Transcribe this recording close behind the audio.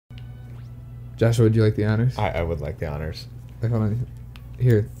Joshua, would you like the honors? I would like the honors. Wait, hold on.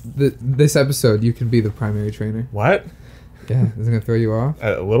 Here, this episode, you can be the primary trainer. What? Yeah, is it gonna throw you off?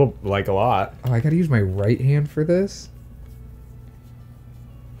 A little, like a lot. Oh, I gotta use my right hand for this?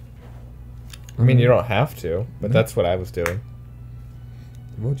 I mean, you don't have to, but that's what I was doing.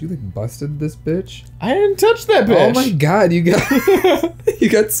 What, you like busted this bitch? I didn't touch that bitch. Oh my god, you got you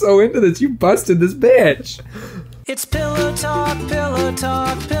got so into this, you busted this bitch. It's Pillow Talk, Pillow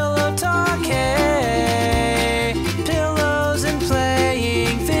Talk, Pillow Talk, hey. Pillows and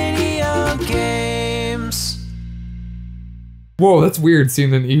playing video games. Whoa, that's weird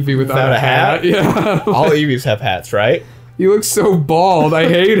seeing an Eevee without a hat. Yeah. All Eevees have hats, right? You look so bald, I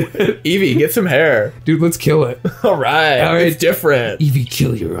hate it. Eevee, get some hair. Dude, let's kill it. All right. It's different. Eevee,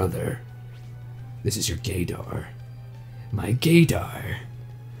 kill your other. This is your gaydar. My gaydar.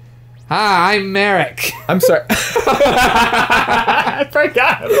 Hi, I'm Merrick. I'm sorry. I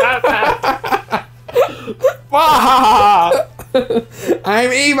forgot about that.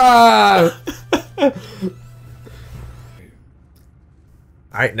 I'm Eva.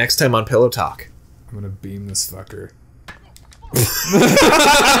 All right, next time on Pillow Talk. I'm gonna beam this fucker.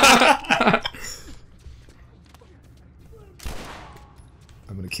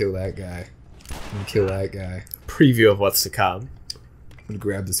 I'm gonna kill that guy. I'm gonna kill that guy. Preview of what's to come. I'm gonna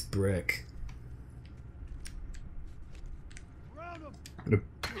grab this brick. I'm gonna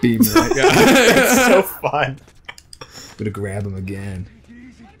beam that guy. It's so fun. I'm gonna grab him again.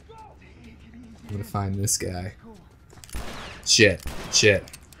 I'm gonna find this guy. Shit.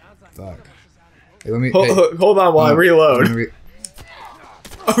 Fuck. Hey, let me. Hold on while I reload.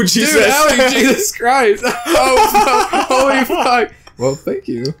 Oh, Jesus. Dude, Alex, Jesus Christ. Oh, fuck. Holy fuck. Well, thank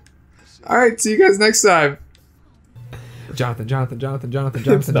you. Alright, see you guys next time. Jonathan.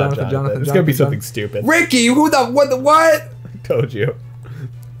 It's gonna be something stupid. Ricky, who the, what? I told you.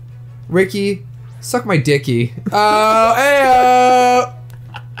 Ricky, suck my dicky. Hey,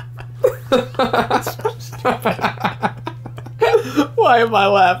 Why am I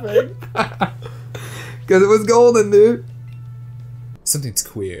laughing? because it was golden, dude. Something's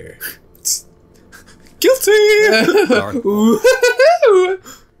queer. Guilty! Alright.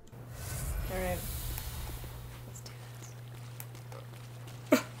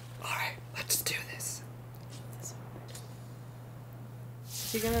 Alright, let's do this.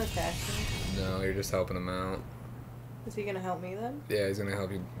 Is he gonna attack me? No, you're just helping him out. Is he gonna help me then? Yeah, he's gonna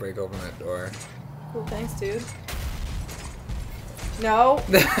help you break open that door. Cool, thanks, dude. No.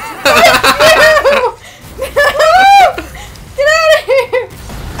 No! Get out of here!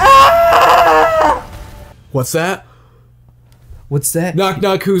 Ah! What's that? What's that? Knock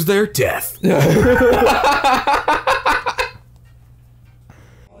knock, who's there? Death.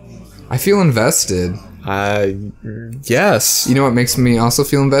 I feel invested. Yes. You know what makes me also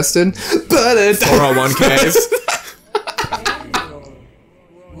feel invested? But it's 401ks.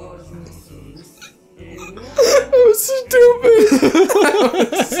 That was stupid.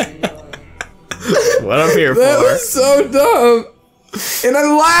 What I'm here That for. was so dumb. And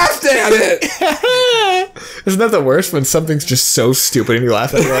I laughed at it. Isn't that the worst when something's just so stupid and you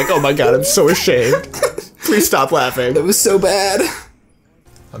laugh at it? You're like, oh my god, I'm so ashamed. Please stop laughing. That was so bad.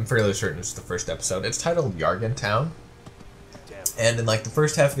 I'm fairly certain it's the first episode. It's titled Yargan Town. And in like the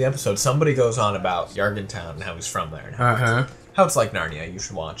first half of the episode, somebody goes on about Yargan Town and how he's from there and how it's like Narnia. You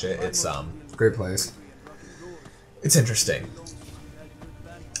should watch it. It's Great place. it's interesting.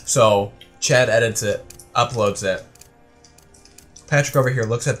 So Chad edits it, uploads it. Patrick over here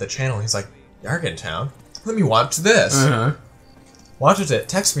looks at the channel. He's like, Yargan Town? Let me watch this. Watches it,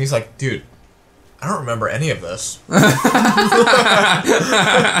 texts me. He's like, dude, I don't remember any of this.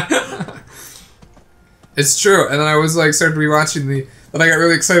 It's true. And then I was like, started rewatching then I got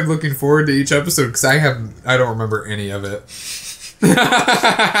really excited looking forward to each episode because I don't remember any of it.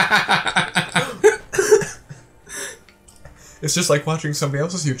 It's just like watching somebody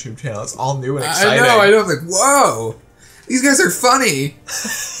else's YouTube channel. It's all new and exciting. I know. Like, whoa, these guys are funny.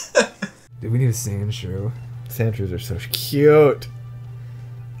 Dude, we need a sand shrew. Sand shrews are so cute.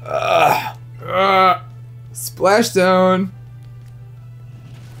 Splashdown.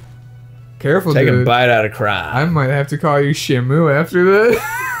 Careful, Take dude. a bite out of crime. I might have to call you Shamu after this.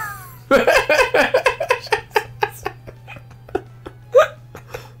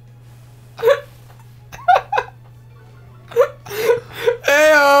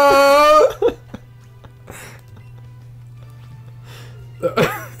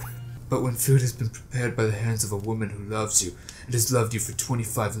 But when food has been prepared by the hands of a woman who loves you, and has loved you for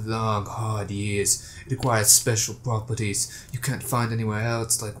 25 long, hard years, it acquires special properties you can't find anywhere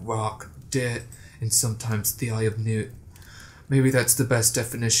else, like rock, dirt, and sometimes the eye of Newt. Maybe that's the best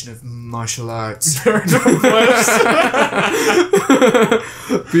definition of martial arts. Being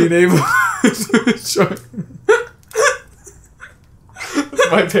able to enjoy.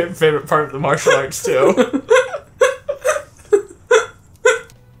 That's my favorite part of the martial arts too.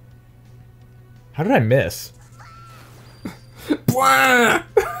 How did I miss? Blah!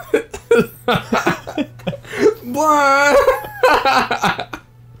 Blah!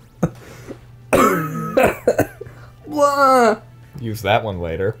 Blah! Use that one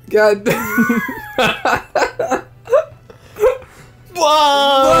later. God.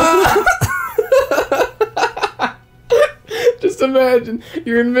 Blah! Just imagine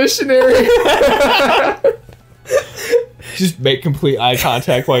you're in missionary. Just make complete eye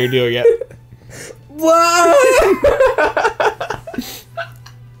contact while you're doing it. Blah!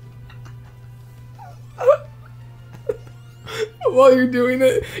 While you're doing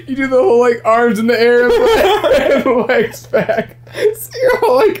it, you do the whole like arms in the air and legs back. So you're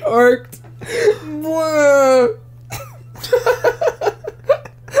all like arced. Blah!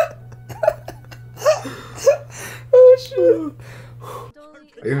 Oh shit. Are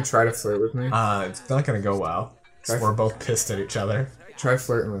you gonna try to flirt with me? It's not gonna go well. 'Cause we're both pissed at each other. Try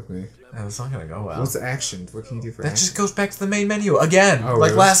flirting with me. Yeah, it's not gonna go well. What's the action? What can you do for That action? just goes back to the main menu again, Oh,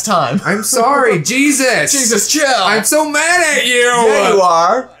 like really? last time. I'm sorry, Jesus! Jesus, chill! I'm so mad at you! Yeah, you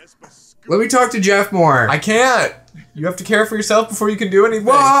are. Let me talk to Jeff more. I can't. You have to care for yourself before you can do anything.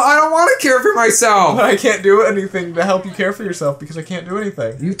 Well, I don't want to care for myself. I can't do anything to help you care for yourself because I can't do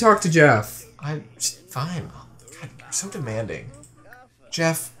anything. You talk to Jeff. Fine. God, you're so demanding.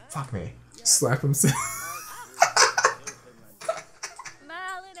 Jeff, fuck me. Slap him.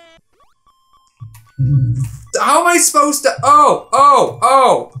 How am I supposed to?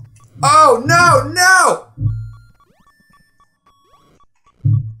 Oh, no!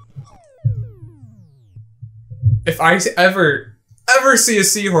 If I ever see a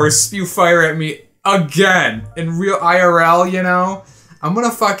seahorse spew fire at me again in real IRL, you know, I'm gonna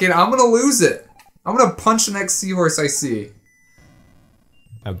lose it. I'm gonna punch the next seahorse I see.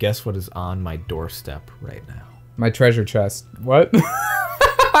 Now guess what is on my doorstep right now? My treasure chest. What?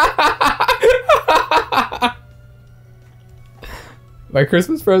 My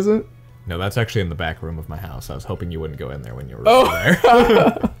Christmas present? No, that's actually in the back room of my house. I was hoping you wouldn't go in there when you were Oh. there.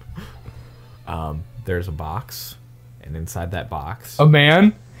 There's a box, and inside that box... A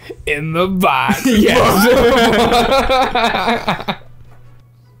man in the box. Yes!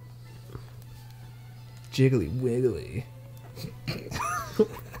 Jiggly wiggly.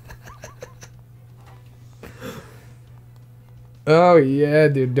 Oh yeah,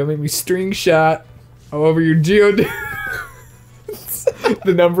 dude. Don't make me string shot all over your geode.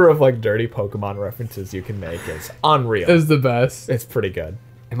 The number of, like, dirty Pokemon references you can make is unreal. Is the best. It's pretty good.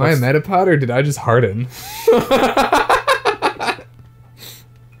 Am I a Metapod or did I just harden?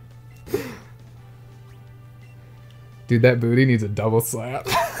 Dude, that booty needs a double slap.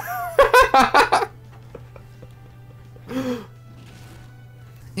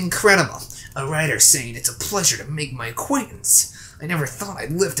 Incredible. A writer saying it's a pleasure to make my acquaintance. I never thought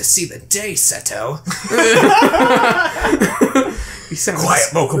I'd live to see the day, Seto. He sounded Quiet,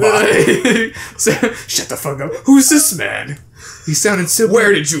 Mokobot. Shut the fuck up. Who's this man? He sounded so...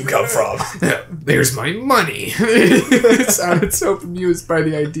 Where did you come from? There's my money. It sounded so amused by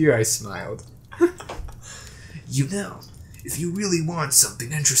the idea. I smiled. You know, if you really want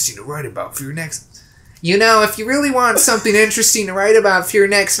something interesting to write about for your next... novel,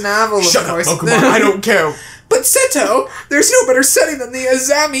 Shut of course... up, Pokemon. I don't care. But Seto, there's no better setting than the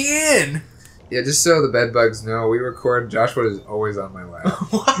Azami Inn. Yeah, just so the bed bugs know, we record. Joshua is always on my lap.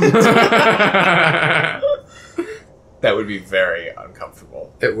 That would be very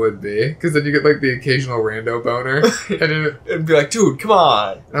uncomfortable. It would be, because then you get like the occasional rando boner, and It'd be like, dude, come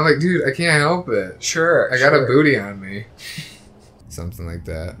on. I'm like, dude, I can't help it. Sure, I got a booty on me. Something like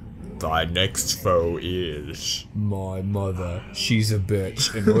that. Thy next foe is... My mother, she's a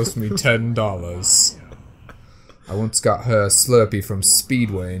bitch and owes me $10. I once got her a Slurpee from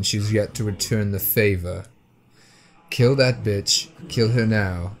Speedway and she's yet to return the favor. Kill that bitch, kill her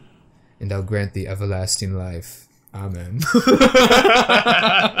now, and I'll grant thee everlasting life. Amen.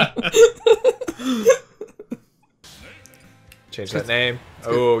 Change that name.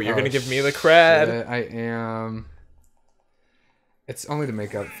 Oh, you're gonna give me the cred. Shit, I am. It's only to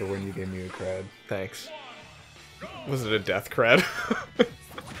make up for when you gave me the cred. Thanks. Was it a death cred?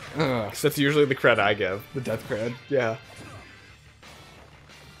 Ugh, 'Cause that's usually the cred I give. the death cred. Yeah.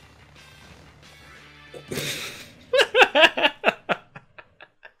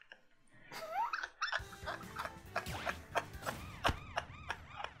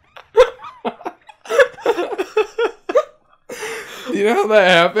 You know how that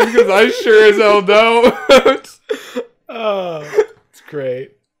happened? Because I sure as hell don't. Oh, it's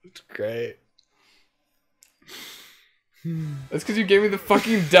great. It's great. That's because you gave me the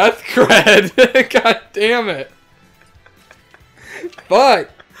fucking death cred. God damn it. Fuck.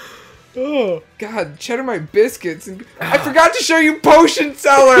 Oh. God, cheddar my biscuits. And I forgot to show you Potion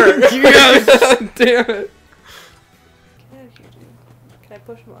Seller. Yes. God damn it. Get out of here, dude. Can I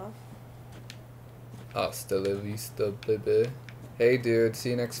push him off? Hasta la vista, baby. Hey, dude. See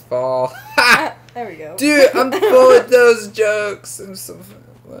you next fall. There we go. Dude, I'm full of those jokes. I'm so.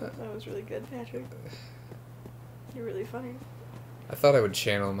 What? That was really good, Patrick. You're really funny. I thought I would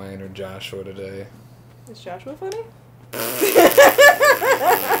channel my inner Joshua today. Is Joshua funny?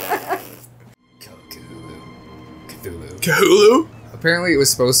 Cthulhu. Cthulhu? Apparently, it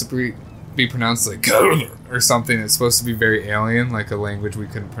was supposed to be pronounced like Cthulhu or something. It's supposed to be very alien, like a language we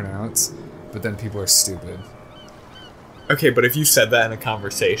couldn't pronounce. But then people are stupid. Okay, but if you said that in a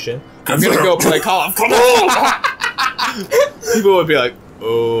conversation, I'm gonna go play Call of Cthulhu. People would be like,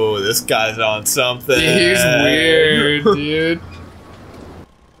 "Oh, this guy's on something." He's weird, dude.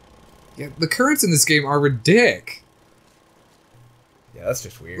 Yeah, the currents in this game are ridiculous. Yeah, that's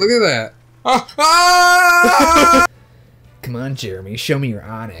just weird. Look at that. Ah! Come on, Jeremy, show me your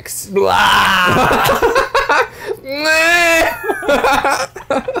onyx.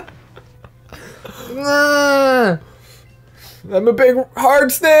 I'm a big hard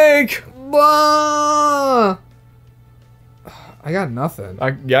snake. I got nothing. I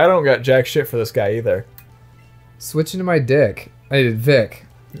don't got jack shit for this guy either. Switching to my dick. I did Vic.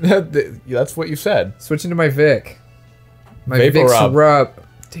 That's what you said. Switching to my Vic. My Vapor Vic's rub. rub.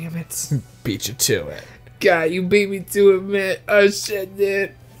 Damn it. Beat you to it. God, you beat me to it, man. Oh shit,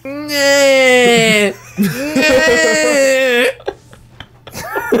 dude.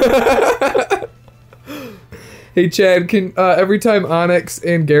 Hey Chad, can every time Onyx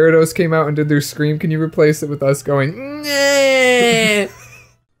and Gyarados came out and did their scream, can you replace it with us going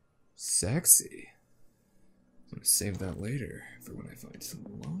sexy? I'm gonna save that later for when I find some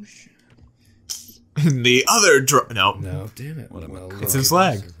lotion. The other no. No, damn it. Well, It's his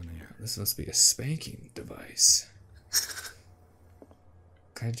leg. This must be a spanking device.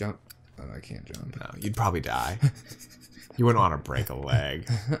 Can I jump? Oh, I can't jump. No, you'd probably die. You wouldn't want to break a leg.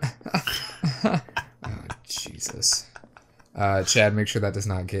 Oh, Jesus. Chad, make sure that does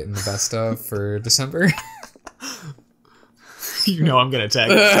not get in the best of for December. You know I'm gonna tag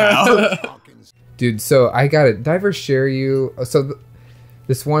this out. Dude, so I got it. Diver share you. So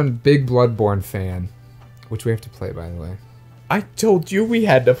this one big Bloodborne fan, which we have to play, by the way. I told you we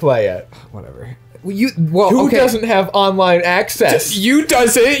had to play it. Whatever. Well, Who okay. doesn't have online access? You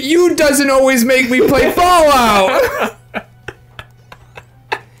doesn't. You doesn't always make me play Fallout.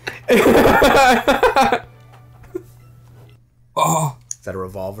 Oh, Is that a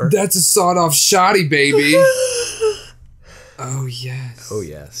revolver? that's a sawed-off shotty, baby. Oh yes. Oh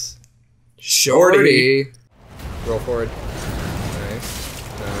yes. Shorty. Roll forward. Nice.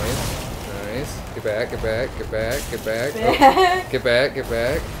 Nice. Get back, get back, get back, get back. Oh, get back, get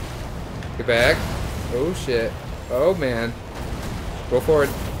back. Get back. Oh shit. Oh man. Roll forward.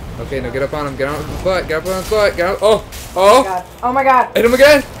 Okay, now get up on him. Get on his butt. Get up on his butt. Get up. Oh. Oh. God. Oh my god. Hit him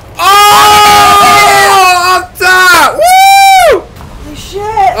again. Oh! Up top! Woo! Holy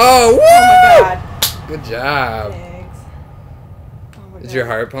shit. Oh, woo! Oh my god. Good job. Thanks. Oh my god. Is your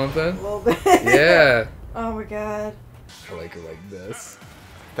heart pumping? A little bit. Yeah. Oh my god. I like it like this.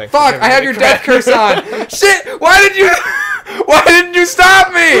 Thanks Fuck! I have your death curse on. Shit! Why didn't you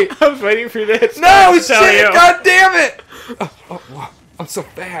stop me? I was waiting for you to hit No stop to tell shit! you. God damn it! Oh, I'm so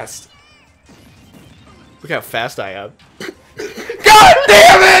fast. Look how fast I am. God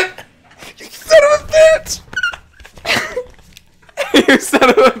damn it! You son of a bitch! You son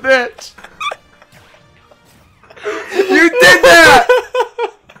of a bitch! You did that!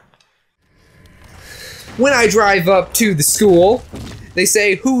 When I drive up to the school, they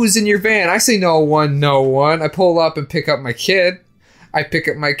say, "Who's in your van?" I say, "No one, no one." I pull up and pick up my kid. I pick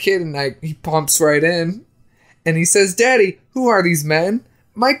up my kid and he pumps right in. And he says, "Daddy, who are these men?"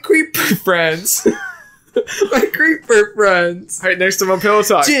 "My creeper friends." My creeper friends. Right next to my pillow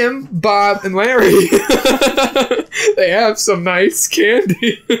talk. Jim, Bob, and Larry. They have some nice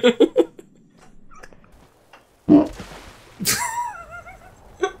candy.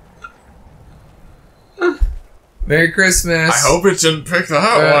 Merry Christmas. I hope it didn't pick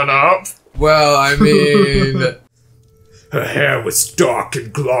that one up. Well, I mean... Her hair was dark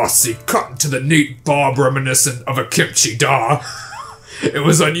and glossy, cut into the neat bob reminiscent of a kimchi da. It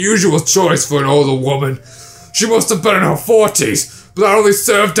was an unusual choice for an older woman. She must have been in her 40s, but that only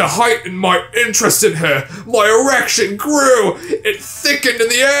served to heighten my interest in her. My erection grew. It thickened in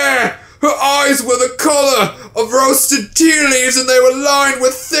the air. Her eyes were the color of roasted tea leaves, and they were lined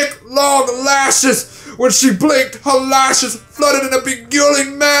with thick, long lashes. When she blinked, her lashes fluttered in a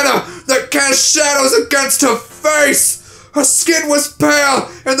beguiling manner that cast shadows against her face. Her skin was pale,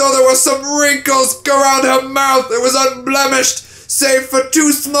 and though there were some wrinkles around her mouth, it was unblemished, save for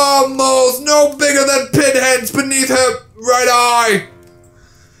 2 small moles no bigger than pinheads beneath her right eye.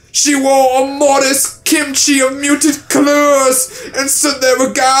 She wore a modest kimchi of muted colors and stood there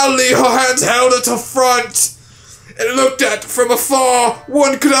regardlessly, her hands held at her front. And looked at from afar,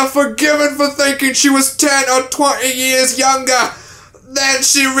 one could have forgiven for thinking she was 10 or 20 years younger than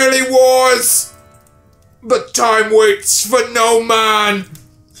she really was. But time waits for no man.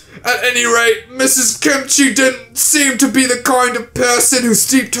 At any rate, Mrs. Kimchi didn't seem to be the kind of person who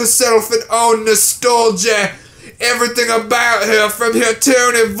steeped herself in own nostalgia. Everything about her, from her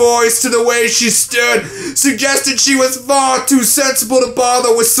tone of voice to the way she stood, suggested she was far too sensible to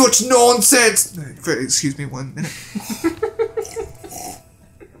bother with such nonsense. Excuse me 1 minute.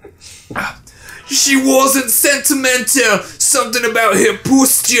 She wasn't sentimental. Something about her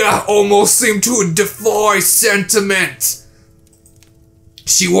posture almost seemed to defy sentiment.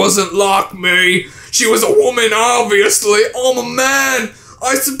 She wasn't like me. She was a woman, obviously. I'm a man.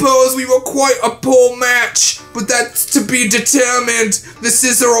 I suppose we were quite a poor match, but that's to be determined. This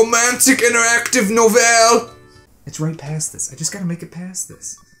is a romantic interactive novelle. It's right past this. I just gotta make it past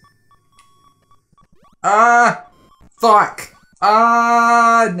this. Fuck.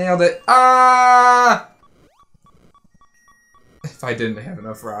 Nailed it. If I didn't have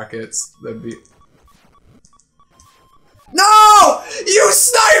enough rockets, that'd be... No! You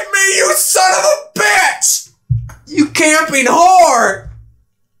sniped me, you son of a bitch! You camping whore!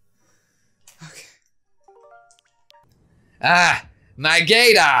 My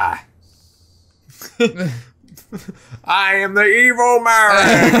gator! I am the evil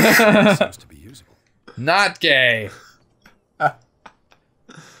man. Seems to be usable. Not gay.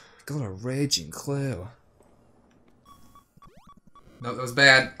 Got a raging clue. No, that was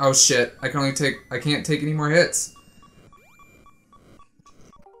bad. Oh shit. I can't take any more hits.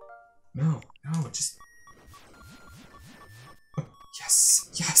 No, just...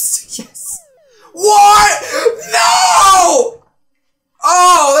 Yes. What? No!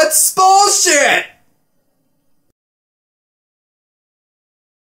 Oh, that's bullshit!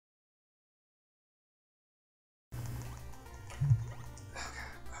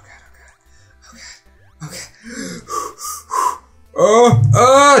 Okay.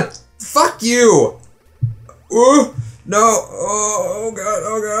 Fuck you! No, oh god,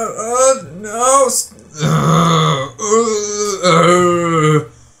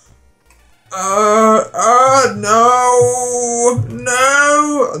 no!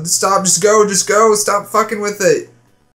 No! Stop, just go, stop fucking with it.